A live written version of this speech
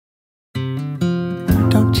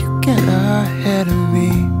ahead of me,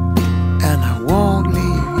 and I won't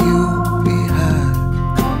leave you behind.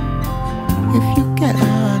 If you get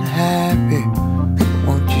unhappy,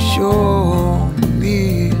 won't you show me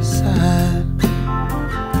a sign?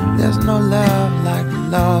 There's no love like a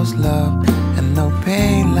lost love, and no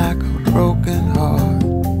pain like a broken heart.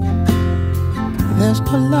 There's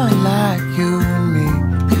no love like you and me,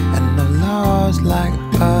 and no laws like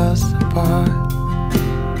us apart.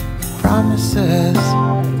 Promises,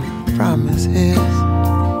 promises,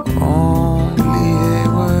 only a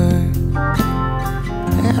word.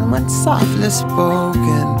 And when softly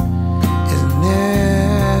spoken is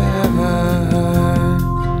never heard.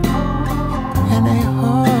 And a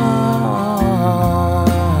heart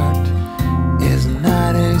is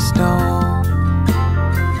not a stone,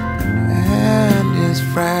 and is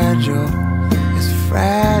fragile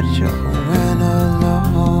when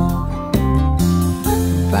alone.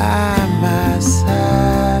 By my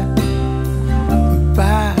side,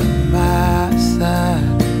 by my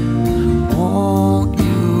side, won't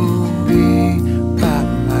you be by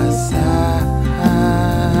my side?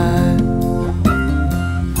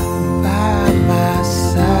 By my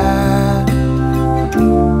side,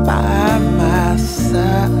 by my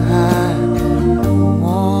side,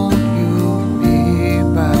 won't you be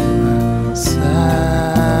by my side?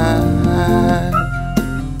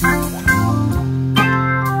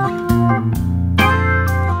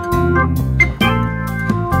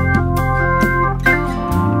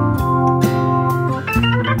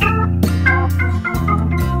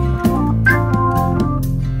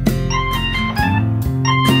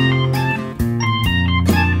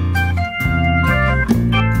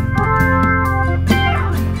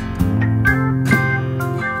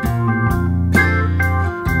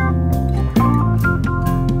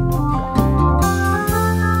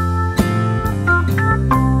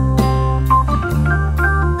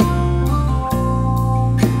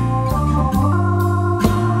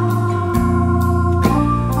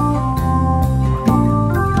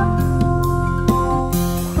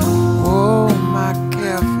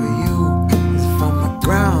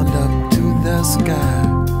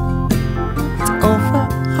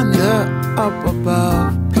 Up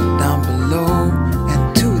above, down below,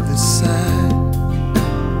 and to the side.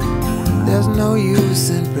 There's no use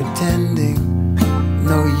in pretending,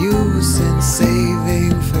 no use in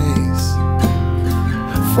saving face.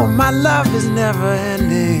 For my love is never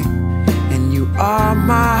ending, and you are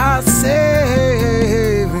my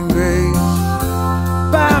saving grace.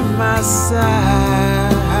 By my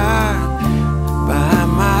side, by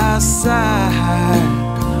my side,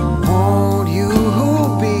 won't you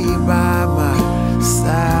be by my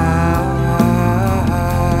side?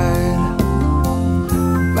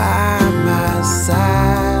 By my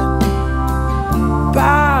side,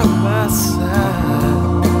 by my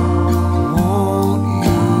side, won't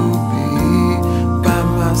you be by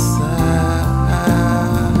my side?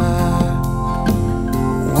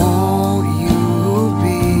 Won't you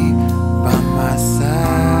be by my side?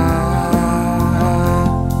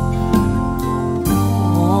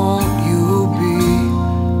 Won't you be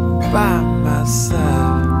by my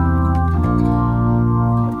side?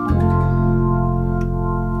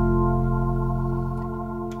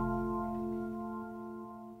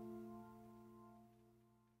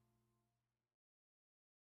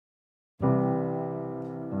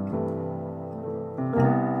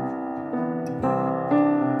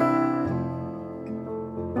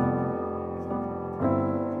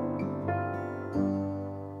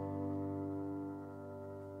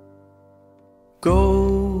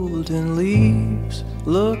 Golden leaves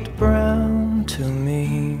looked brown to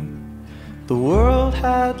me. The world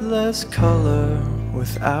had less color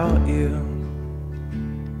without you.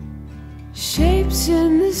 Shapes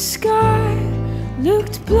in the sky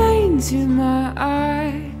looked plain to my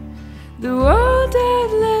eye. The world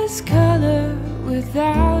had less color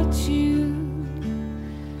without you.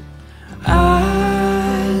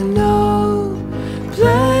 I know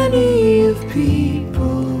plenty of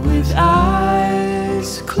people with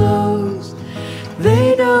eyes closed.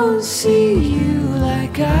 They don't see you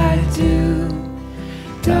like I do,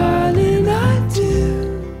 darling, I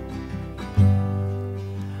do.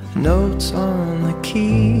 Notes on the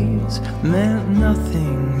keys meant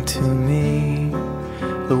nothing to me.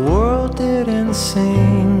 The world didn't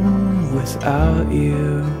sing without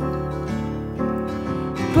you.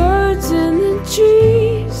 Birds in the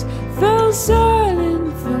trees fell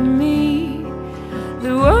silent for me.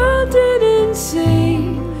 The world didn't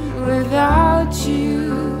sing without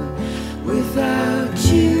you, without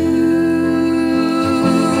you.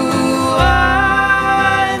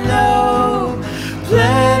 I know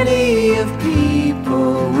plenty of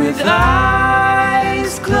people with with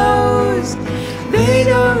eyes closed. They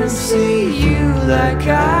don't see you like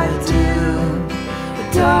I do.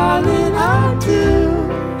 But darling, I do.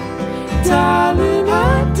 Darling,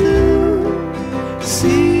 I do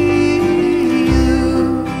see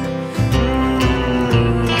you.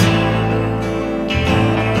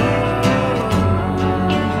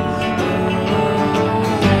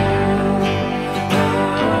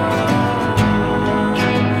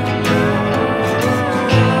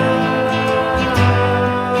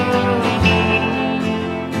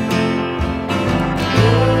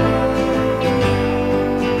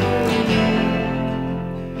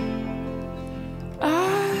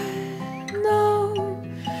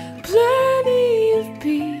 Plenty of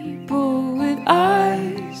people with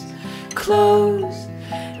eyes closed.